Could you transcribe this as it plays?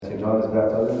John is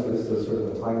baptizing. So this is sort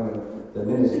of a time when the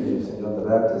ministry of St. John the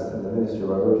Baptist and the ministry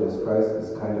of our Lord Jesus Christ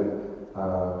is kind of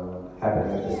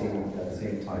happening at the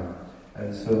same time.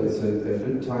 And so it's a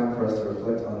good time for us to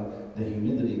reflect on the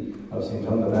humility of St.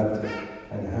 John the Baptist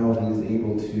and how he's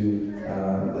able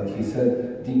to, like he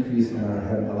said, decrease in our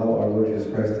head, allow our Lord Jesus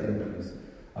Christ to increase.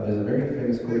 There's a very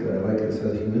famous quote that I like. It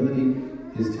says, humility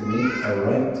is to make a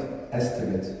right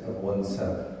estimate of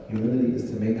oneself. Humility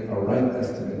is to make a right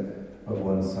estimate of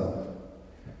oneself.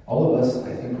 All of us,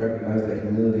 I think, recognize that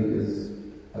humility is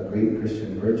a great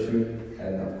Christian virtue,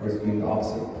 and of course being the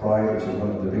opposite of pride, which is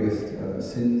one of the biggest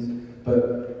sins.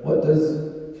 But what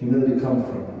does humility come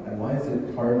from? And why is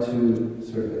it hard to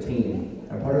sort of attain?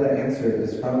 And part of that answer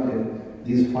is found in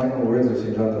these final words of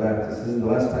St. John the Baptist. This is the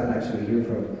last time actually we hear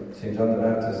from St. John the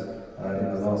Baptist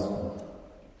in the Gospel.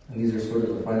 And these are sort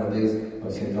of the final days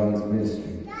of St. John's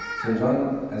ministry. St.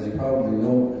 John, as you probably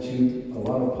know, achieved a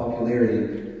lot of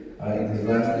popularity in his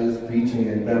last days preaching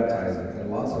and baptizing. And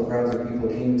lots of crowds of people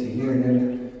came to hear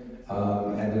him.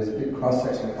 And there's a big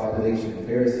cross-section of population: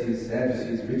 Pharisees,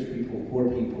 Sadducees, rich people, poor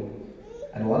people.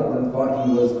 And a lot of them thought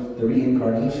he was the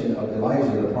reincarnation of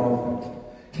Elijah the prophet.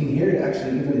 King Herod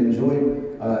actually even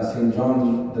enjoyed St.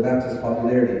 John the Baptist's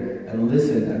popularity and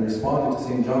listened and responded to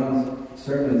St. John's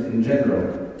sermons in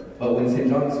general. But when St.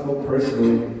 John spoke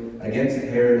personally against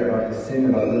Herod about his sin,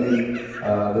 about living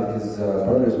with his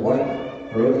brother's wife,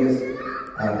 Herodias,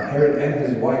 Herod and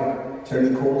his wife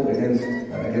turned cold against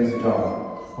John.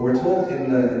 But we're told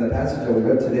in the passage that we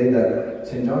read today that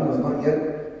St. John was not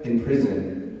yet in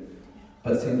prison,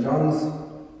 but St. John's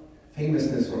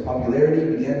famousness or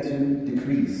popularity began to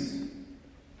decrease.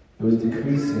 It was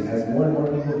decreasing as more and more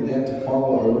people began to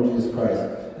follow our Lord Jesus Christ.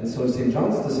 And so St.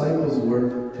 John's disciples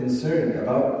were concerned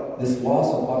about this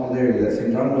loss of popularity, that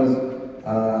St. John was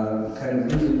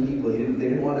kind of losing people. They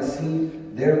didn't want to see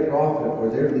their prophet or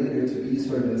their leader to be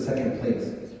sort of in second place.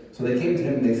 So they came to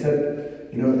him and they said,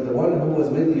 you know, the one who was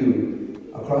with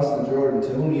you across the Jordan, to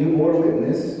whom you bore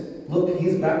witness, look,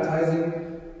 he's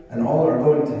baptizing and all are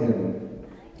going to him.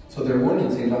 So they're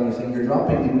warning St. John, they're saying, you're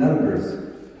dropping in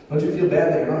numbers. Don't you feel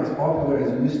bad that you're not as popular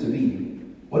as you used to be?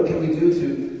 What can we do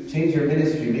to change your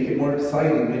ministry, make it more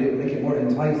exciting, make it more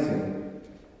enticing?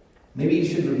 Maybe you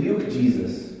should rebuke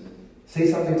Jesus.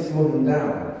 Say something to slow him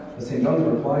down. But St. John's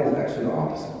reply is actually the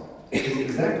opposite. His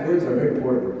exact words are very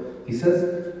important. He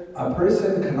says, a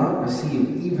person cannot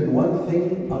receive even one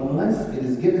thing unless it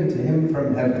is given to him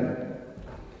from heaven.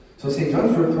 So St.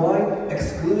 John's reply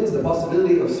excludes the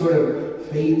possibility of sort of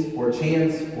fate or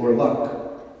chance or luck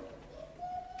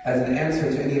as an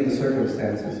answer to any of the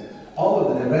circumstances. All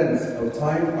of the events of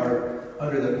time are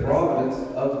under the providence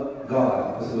of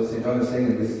God. This is what St. John is saying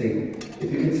in this statement.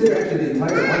 If you consider actually the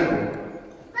entire Bible,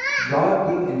 God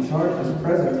being in charge is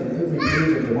present in every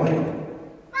page of the Bible.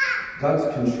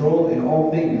 God's control in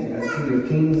all things as King of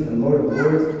Kings and Lord of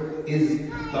Lords is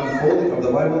the unfolding of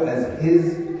the Bible as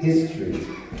His history.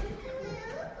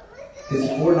 His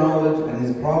foreknowledge and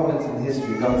His providence in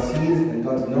history. God sees and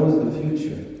God knows the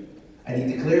future. And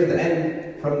He declares the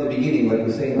end from the beginning, like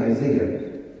we say in Isaiah.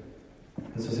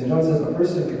 And so St. John says, a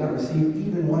person cannot receive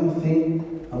even one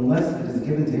thing unless it is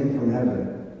given to him from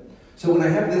heaven. So when I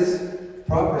have this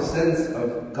proper sense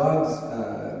of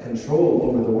God's control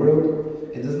over the world,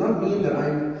 it does not mean that I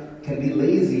can be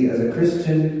lazy as a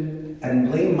Christian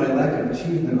and blame my lack of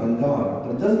achievement on God.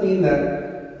 But it does mean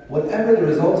that whatever the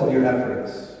result of your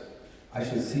efforts, I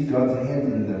should see God's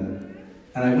hand in them.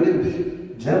 And I wouldn't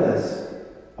be jealous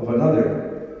of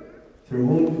another through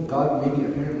whom God maybe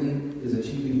apparently is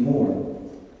achieving more.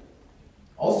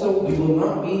 Also, we will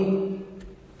not be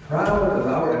proud of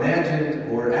our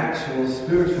imagined or actual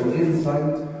spiritual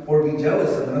insight or be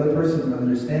jealous of another person's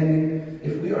understanding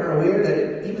if we are aware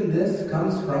that even this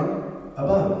comes from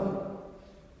above.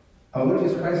 Our Lord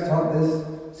Jesus Christ taught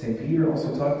this, St. Peter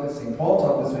also taught this, St. Paul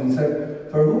taught this when he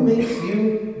said, for who makes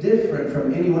you different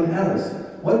from anyone else?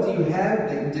 What do you have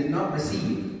that you did not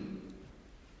receive?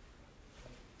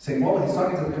 St. Paul, he's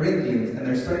talking to the Corinthians, and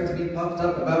they're starting to be puffed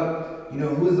up about,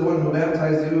 who is the one who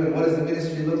baptized you, and what does the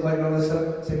ministry look like, and all this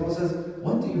stuff. St. Paul says,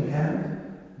 what do you have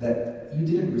that you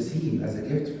didn't receive as a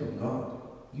gift from God?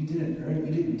 You didn't earn,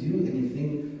 you didn't do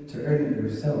anything to earn it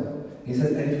yourself. He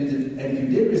says, and if you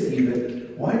did receive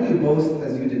it, why do you boast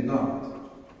as you did not?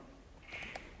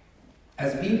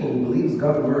 As people who believes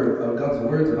God's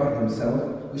words about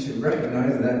Himself, we should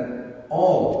recognize that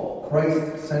all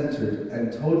Christ-centered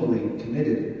and totally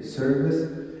committed service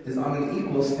is on an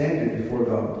equal standard before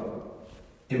God.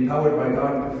 Empowered by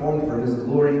God, performed for His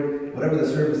glory, whatever the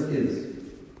service is.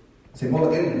 St.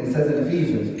 Paul again, he says in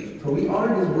Ephesians, For we are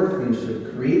his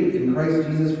workmanship, created in Christ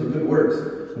Jesus for good works,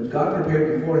 which God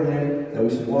prepared beforehand that we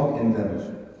should walk in them.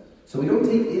 So we don't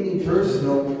take any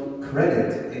personal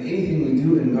credit in anything we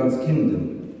do in God's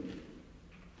kingdom.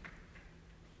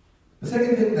 The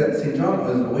second thing that St. John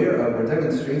was aware of or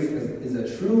demonstrates is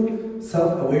a true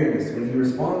self-awareness when he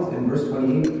responds in verse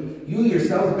 28, "You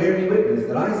yourselves bear me witness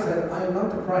that I said, I am not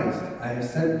the Christ. I have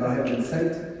sent, but I have been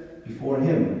sent before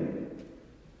him."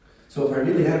 So if I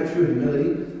really have true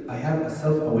humility, I have a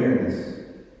self-awareness.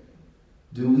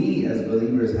 Do we as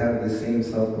believers have the same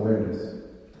self-awareness?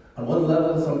 On one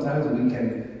level, sometimes we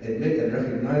can admit and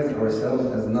recognize ourselves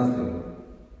as nothing.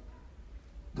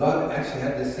 God actually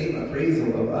had the same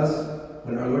appraisal of us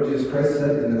when our Lord Jesus Christ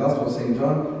said in the Gospel of St.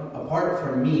 John, "Apart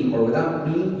from me, or without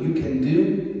me, you can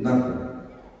do nothing."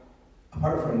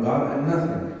 Apart from God, I'm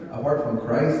nothing. Apart from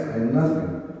Christ, I'm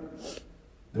nothing.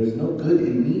 There's no good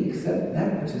in me except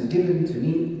that which is given to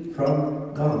me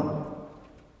from God.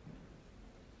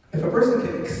 If a person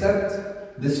can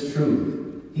accept this truth,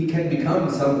 he can become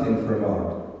something for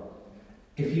God.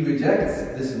 If he rejects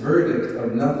this verdict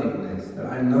of nothingness, that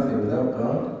I'm nothing without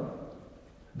God,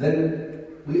 then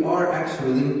we are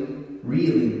actually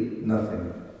really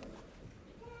nothing.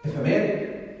 If a man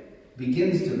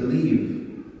begins to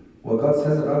believe what God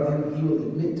says about him, he will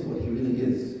admit to what he really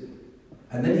is.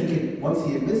 And then he can, once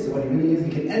he admits to what he really is,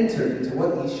 he can enter into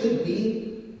what he should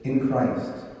be in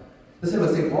Christ. Listen to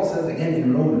what St. Paul says again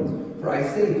in Romans. "For I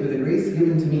say, through the grace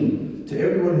given to me, to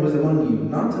everyone who is among you,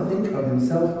 not to think of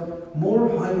himself more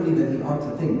highly than he ought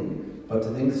to think, but to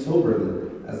think soberly,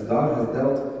 as God has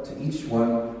dealt to each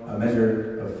one a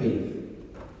measure of faith."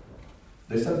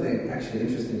 There's something actually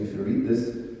interesting if you read this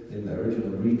in the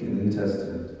original Greek in the New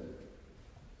Testament.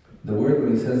 The word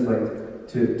when he says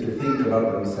to think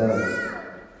about themselves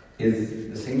is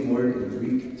the same word in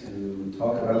Greek to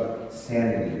talk about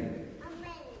sanity.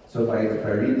 So if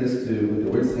I read this to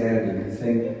the word sanity, he's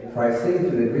saying, "For I say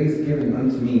through the grace given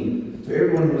unto me, to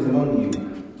everyone who is among you,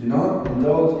 do not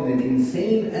indulge in an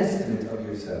insane estimate of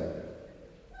yourself."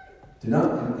 Do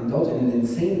not indulge in an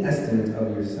insane estimate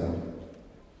of yourself,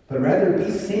 but rather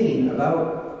be sane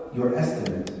about your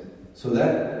estimate, so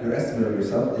that your estimate of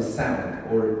yourself is sound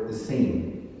or is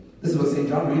sane. This is what St.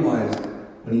 John realized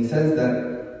when he says that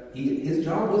his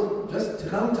job was just to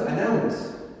come to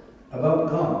announce about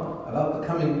God, about the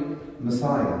coming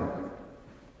Messiah.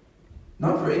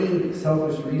 Not for any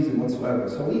selfish reason whatsoever.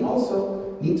 So we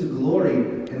also need to glory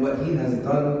in what he has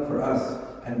done for us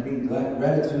and bring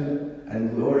gratitude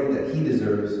and glory that he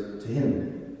deserves to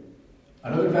him.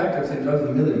 Another factor of St. John's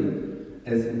humility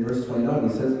is in verse 29. He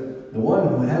says, "The one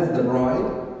who has the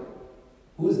bride,"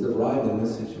 who is the bride in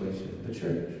this situation? The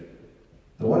church.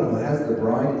 The one who has the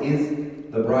bride is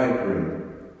the bridegroom.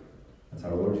 That's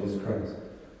our Lord Jesus Christ.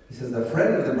 He says, "The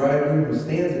friend of the bridegroom who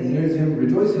stands and hears him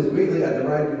rejoices greatly at the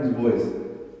bridegroom's voice."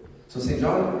 So St.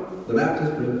 John the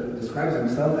Baptist describes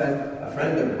himself as a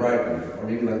friend of the bridegroom, or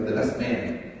maybe like the best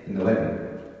man in the wedding.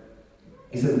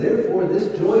 He says, "Therefore this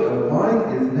joy of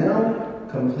mine is now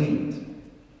complete."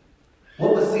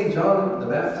 What was St. John the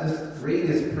Baptist's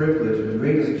greatest privilege and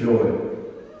greatest joy?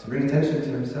 To bring attention to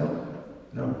himself?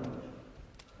 No.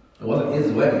 It wasn't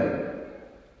his wedding.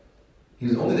 He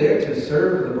was only there to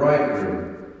serve the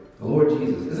bridegroom, the Lord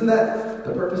Jesus. Isn't that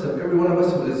the purpose of every one of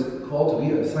us who is called to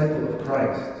be a disciple of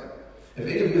Christ? If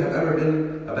any of you have ever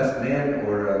been a best man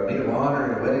or a maid of honor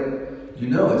in a wedding, you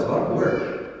know it's a lot of work.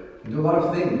 You do a lot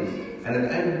of things. And at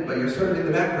the end, but you're sort of in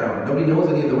the background. Nobody knows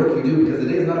any of the work you do because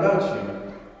the day is not about you.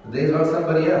 The day is about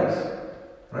somebody else.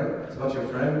 Right? It's about your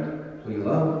friend who you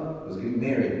love, who's getting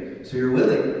married. So you're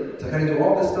willing to kind of do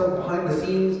all this stuff behind the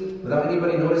scenes without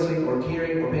anybody noticing or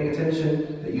caring or paying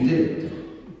attention that you did it.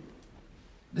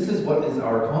 This is what is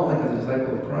our calling as a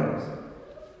disciple of Christ.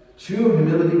 True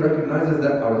humility recognizes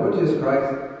that our Lord Jesus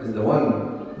Christ is the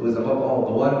one who is above all,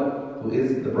 the one who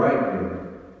is the bridegroom.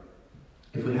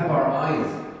 If we have our eyes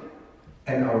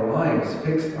and our lives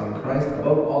fixed on Christ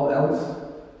above all else,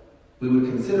 we would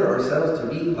consider ourselves to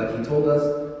be, like he told us,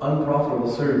 unprofitable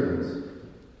servants.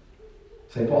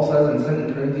 St. Paul says in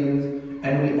 2 Corinthians,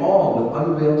 "And we all, with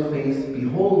unveiled face,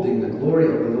 beholding the glory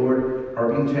of the Lord,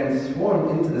 are being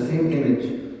transformed into the same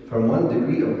image, from one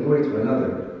degree of glory to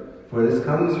another. For this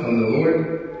comes from the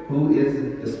Lord, who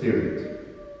is the Spirit."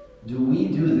 Do we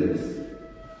do this?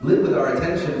 Live with our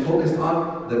attention focused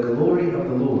on the glory of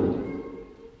the Lord.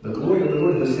 The glory of the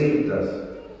Lord who saved us.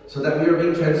 So that we are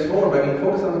being transformed, by being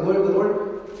focused on the glory of the Lord,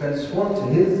 transformed to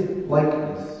his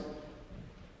likeness.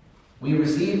 We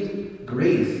received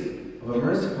grace of a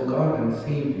merciful God and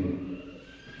Savior.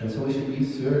 And so we should be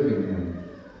serving him.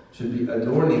 Should be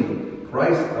adorning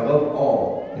Christ above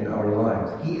all. in our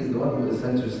lives. He is the one who is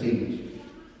center stage.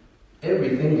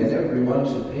 Everything and everyone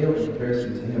should pale in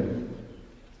comparison to him.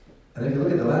 And if you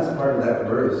look at the last part of that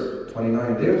verse,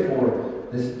 29, therefore,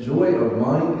 this joy of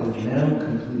mine is now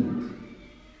complete.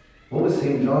 What was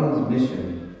St. John's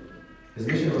mission? His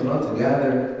mission was not to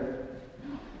gather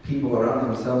people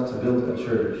around himself to build a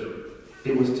church.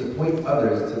 It was to point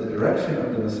others to the direction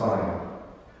of the Messiah.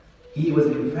 He was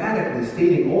emphatically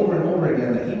stating over and over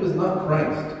again that he was not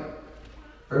Christ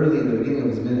early in the beginning of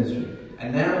his ministry.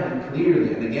 And now he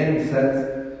clearly and again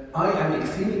says, I am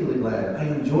exceedingly glad, I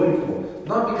am joyful,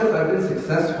 not because I've been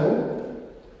successful,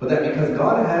 but that because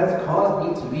God has caused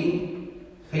me to be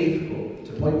faithful,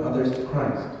 to point others to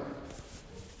Christ.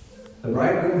 The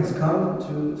bridegroom has come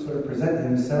to sort of present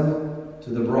himself to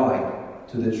the bride,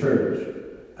 to the church,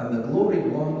 and the glory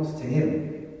belongs to him.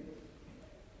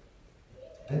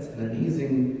 That's an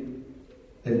amazing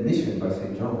admission by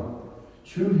St. John.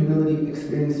 True humility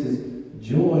experiences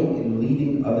joy in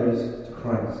leading others to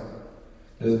Christ.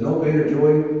 There's no greater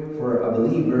joy for a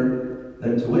believer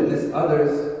than to witness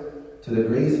others to the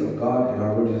grace of God in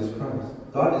our Lord Jesus Christ.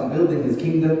 God is building his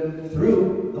kingdom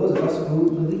through those of us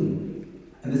who believe.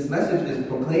 And this message is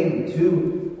proclaimed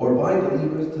to or by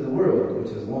believers to the world,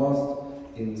 which is lost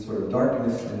in sort of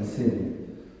darkness and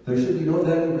sin. There should be no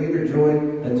then greater joy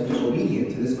than to be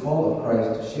obedient to this call of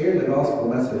Christ, to share the gospel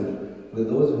message with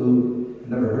those who have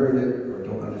never heard it or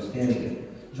don't understand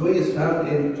it. Joy is found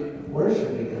in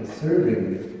worshiping and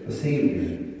serving the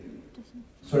Savior.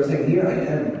 Sort of saying, here I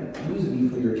am, use me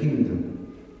for your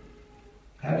kingdom.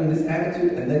 Having this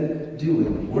attitude and then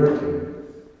doing, working.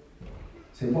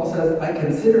 St. Paul says, I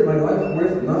consider my life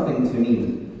worth nothing to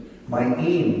me. My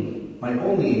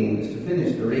only aim is to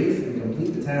finish the race and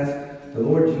complete the task the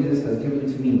Lord Jesus has given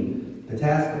to me. The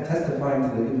task of testifying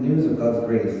to the good news of God's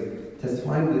grace.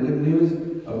 Testifying to the good news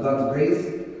of God's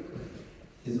grace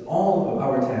is all of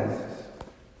our tasks.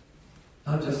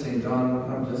 Not just St. John,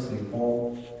 not just St.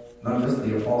 Paul, not just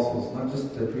the apostles, not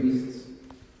just the priests.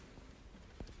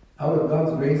 Out of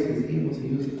God's grace, He is able to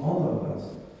use all of us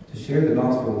to share the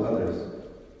gospel with others.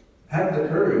 Have the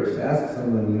courage to ask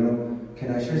someone,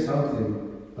 can I share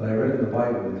something that I read in the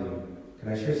Bible with you?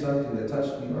 Can I share something that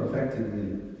touched me or affected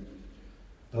me?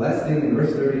 The last thing in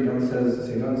verse 30,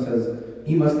 St. John says,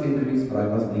 he must increase, but I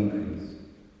must decrease.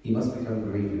 He must become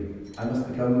greater. I must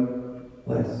become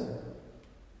less.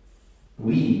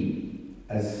 We,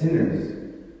 as sinners,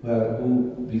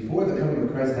 who before the coming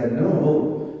of Christ had no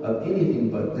hope of anything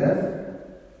but death,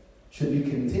 should be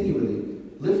continually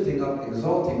lifting up,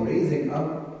 exalting, raising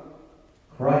up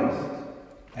Christ.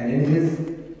 And in His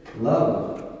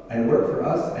love and work for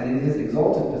us, and in His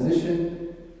exalted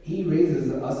position, He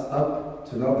raises us up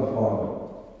to God the Father.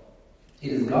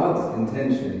 It is God's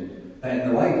intention that in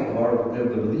the life of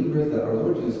the believers, that our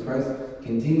Lord Jesus Christ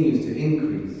continues to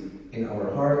increase in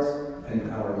our hearts and in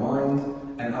our minds,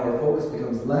 and our focus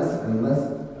becomes less and less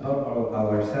of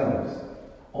ourselves.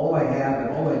 All I have and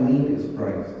all I need is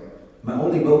Christ. My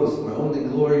only boast, my only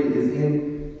glory is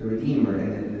in the Redeemer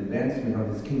and in the advancement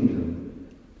of His kingdom.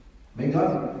 May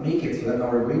God make it so that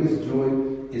our greatest joy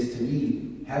is to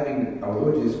be having our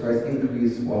Lord Jesus Christ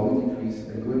increase while we decrease,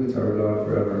 and glory to our God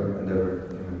forever and ever.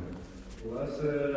 Amen. Blessed